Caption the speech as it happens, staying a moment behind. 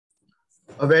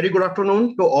A very good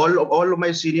afternoon to all of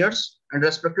my seniors and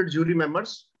respected jury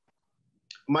members.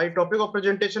 My topic of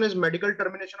presentation is Medical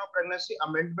Termination of Pregnancy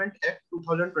Amendment Act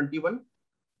 2021.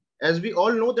 As we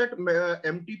all know that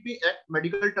MTP Act,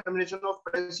 Medical Termination of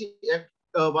Pregnancy Act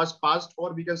was passed,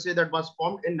 or we can say that was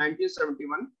formed in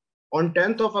 1971 on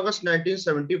 10th of August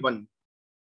 1971.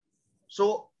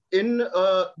 So in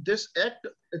this act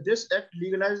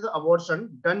legalized the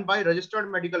abortion done by registered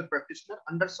medical practitioner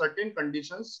under certain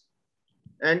conditions.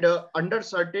 And under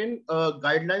certain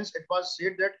guidelines, it was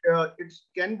said that it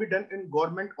can be done in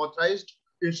government authorized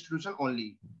institution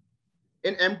only.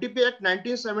 In MTP Act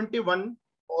 1971,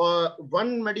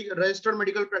 one registered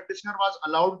medical practitioner was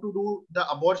allowed to do the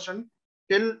abortion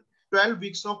till 12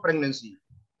 weeks of pregnancy.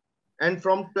 And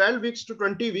from 12 weeks to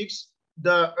 20 weeks,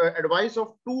 the advice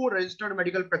of 2 registered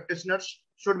medical practitioners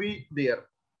should be there.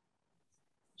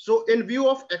 So in view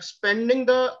of expanding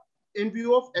the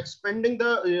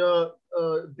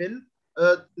bill,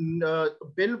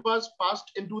 bill was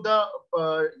passed into the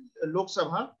Lok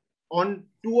Sabha on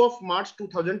 2 of March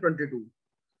 2022.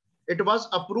 It was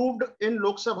approved in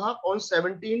Lok Sabha on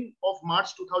 17 of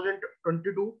March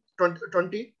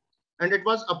 2020, and it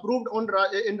was approved in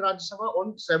Rajya Sabha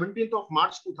on 17th of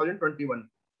March 2021.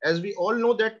 As we all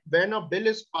know that when a bill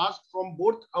is passed from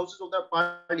both houses of the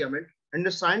parliament and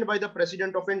is signed by the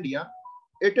President of India,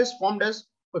 it is formed as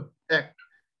act.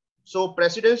 So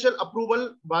presidential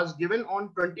approval was given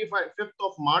on 25th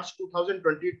of March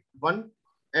 2021,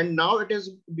 and now it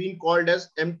is being called as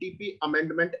MTP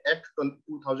Amendment Act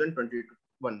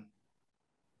 2021.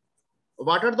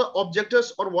 What are the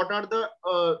objectives, or what are the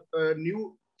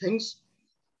new things?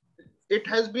 It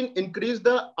has been increased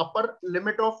the upper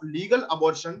limit of legal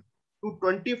abortion to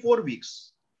 24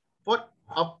 weeks. For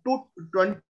up to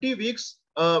 20 weeks,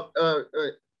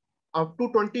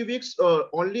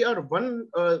 only one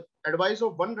advice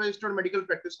of one registered medical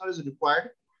practitioner is required,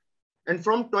 and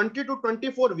from 20 to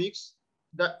 24 weeks,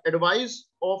 the advice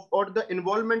of or the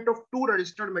involvement of 2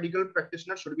 registered medical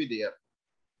practitioners should be there.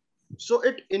 So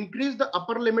it increased the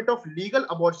upper limit of legal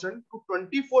abortion to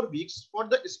 24 weeks for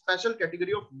the special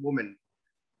category of women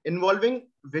involving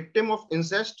victim of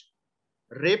incest,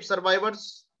 rape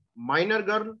survivors, minor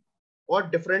girl, or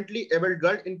differently abled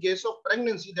girl in case of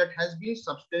pregnancy that has been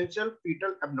substantial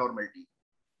fetal abnormality.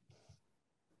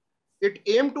 It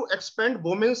aimed to expand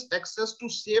women's access to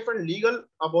safe and legal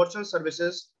abortion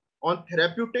services on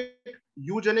therapeutic,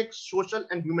 eugenic, social,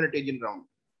 and humanitarian ground.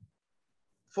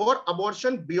 For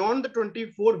abortion beyond the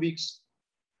 24 weeks,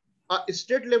 a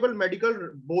state-level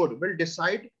medical board will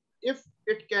decide if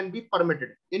it can be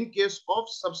permitted in case of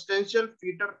substantial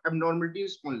fetal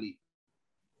abnormalities only.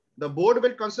 The board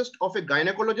will consist of a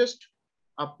gynecologist,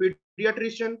 a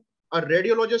pediatrician, a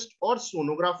radiologist or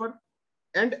sonographer,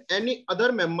 and any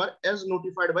other member as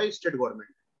notified by state government.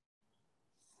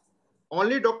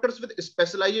 Only doctors with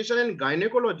specialization in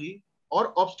gynecology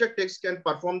or obstetrics can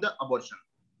perform the abortion.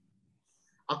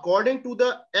 According to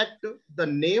the act, the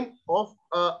name of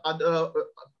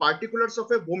particulars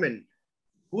of a woman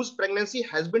whose pregnancy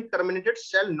has been terminated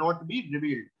shall not be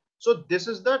revealed. So this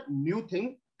is the new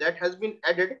thing that has been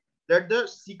added, that the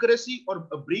secrecy or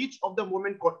a breach of the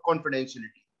woman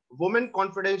confidentiality. Woman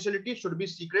confidentiality should be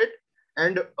secret,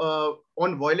 and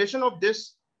on violation of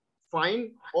this,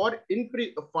 fine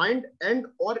and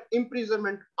or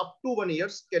imprisonment up to 1 year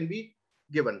can be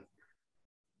given.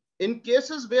 In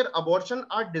cases where abortion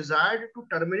are desired to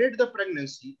terminate the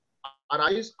pregnancy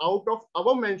arise out of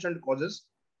above mentioned causes,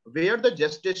 where the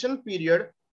gestation period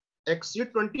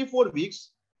exceeds 24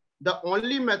 weeks, the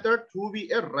only method through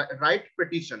be a right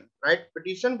petition. Right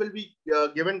petition will be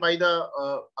given by the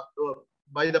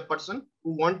person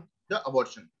who want the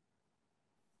abortion.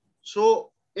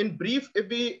 So in brief, if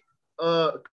we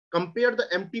compare the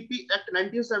MTP Act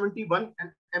 1971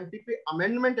 and MTP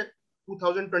Amendment Act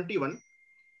 2021,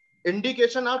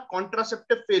 indication are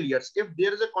contraceptive failures. If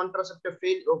there is a contraceptive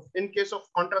failure, in case of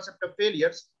contraceptive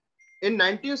failures, in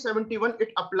 1971,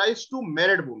 it applies to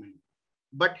married women.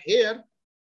 But here,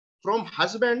 from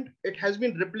husband, it has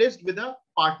been replaced with a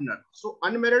partner. So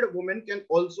unmarried women can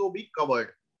also be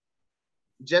covered.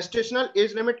 Gestational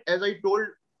age limit, as I told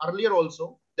earlier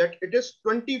also, that it is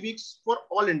 20 weeks for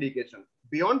all indication.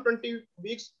 Beyond 20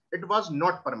 weeks, it was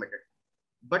not permitted.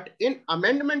 But in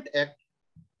Amendment Act,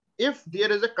 if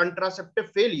there is a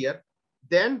contraceptive failure,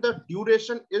 then the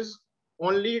duration is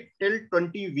only till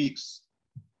 20 weeks.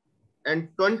 And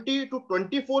 20 to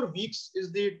 24 weeks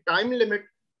is the time limit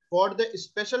for the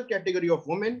special category of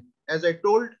women. As I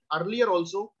told earlier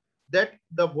also, that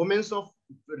the women of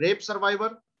rape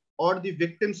survivor or the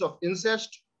victims of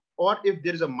incest, or if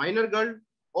there is a minor girl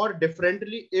or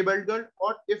differently abled girl,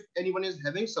 or if anyone is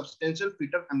having substantial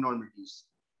fetal abnormalities.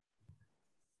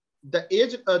 The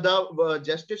age, the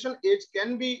gestation age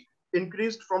can be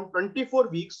increased from 24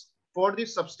 weeks for the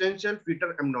substantial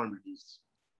fetal abnormalities.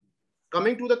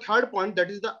 Coming to the third point,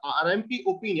 that is the RMP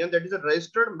opinion, that is a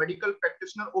registered medical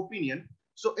practitioner opinion.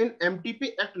 So in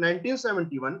MTP Act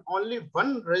 1971, only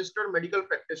one registered medical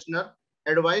practitioner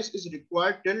advice is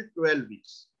required till 12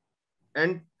 weeks.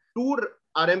 And two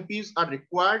RMPs are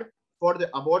required for the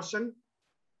abortion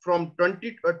from 12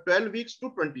 weeks to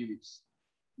 20 weeks.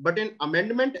 But in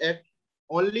Amendment Act,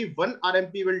 only one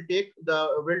RMP will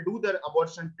do the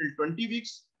abortion till 20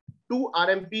 weeks, two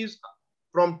RMPs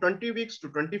from 20 weeks to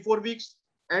 24 weeks,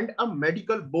 and a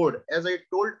medical board, as I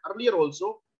told earlier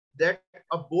also, that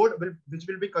a board which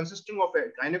will be consisting of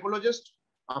a gynecologist,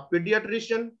 a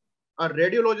pediatrician, a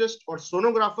radiologist or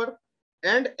sonographer,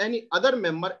 and any other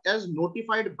member as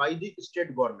notified by the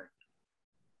state government.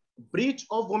 Breach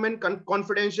of women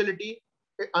confidentiality,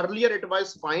 earlier it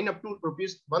was fine up to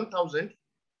 ₹1,000,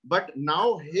 but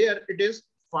now here it is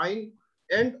fine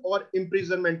and or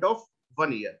imprisonment of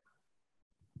 1 year.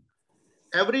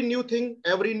 Every new thing,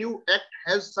 every new act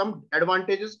has some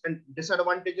advantages and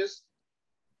disadvantages.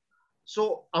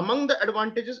 So among the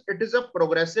advantages, it is a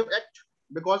progressive act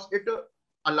because it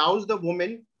allows the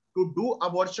woman to do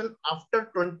abortion after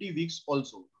 20 weeks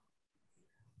also.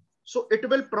 So it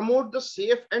will promote the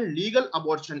safe and legal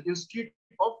abortion instead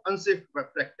of unsafe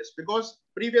practice, because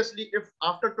previously, if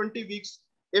after 20 weeks,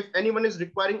 if anyone is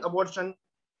requiring abortion,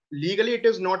 legally it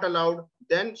is not allowed,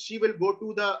 then she will go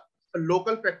to the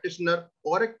local practitioner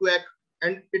or a quack,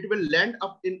 and it will land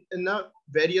up in the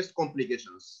various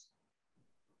complications.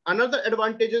 Another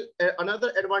advantage,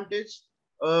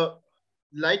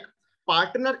 like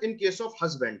partner in case of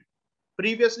husband.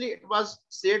 Previously, it was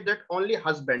said that only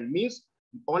husband, means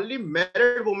only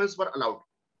married women were allowed.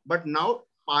 But now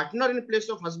partner in place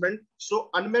of husband, so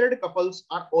unmarried couples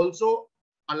are also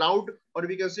allowed, or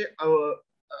we can say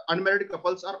unmarried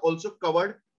couples are also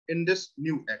covered in this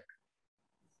new act.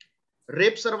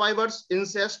 Rape survivors,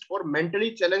 incest or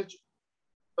mentally challenged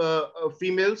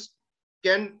females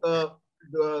can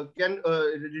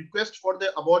request for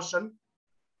the abortion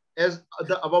as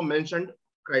the above mentioned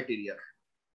criteria.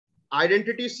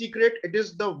 Identity secret, it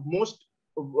is the most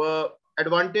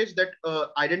advantage that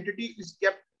identity is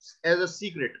kept as a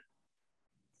secret.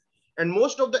 And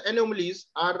most of the anomalies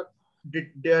are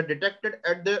detected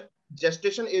at the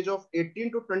gestation age of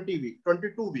 18 to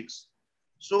 22 weeks.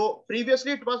 So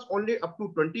previously it was only up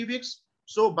to 20 weeks.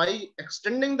 So by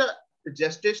extending the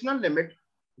gestational limit,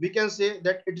 we can say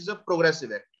that it is a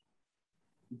progressive act.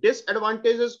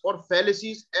 Disadvantages or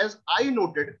fallacies, as I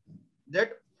noted,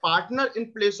 that partner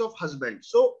in place of husband.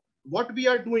 So what we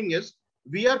are doing is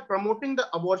we are promoting the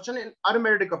abortion in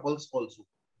unmarried couples also,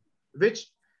 which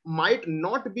might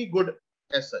not be good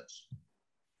as such.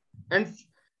 And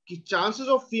chances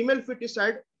of female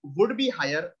feticide would be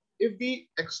higher if we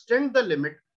extend the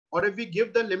limit or if we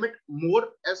give the limit more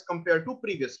as compared to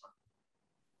previous one.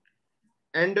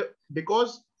 And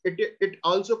because it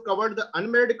also covered the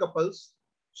unmarried couples,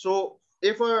 so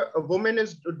if a woman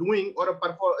is doing or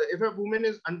if a woman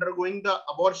is undergoing the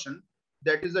abortion,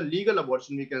 that is a legal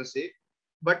abortion, we can say,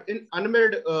 but in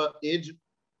unmarried age,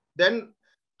 then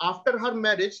after her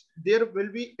marriage, there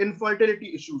will be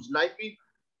infertility issues. Like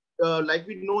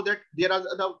we know that there are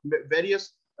the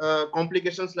various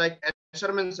complications like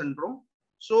Asherman syndrome.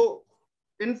 So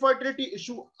infertility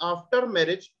issue after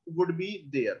marriage would be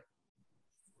there.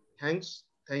 Thanks.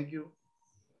 Thank you.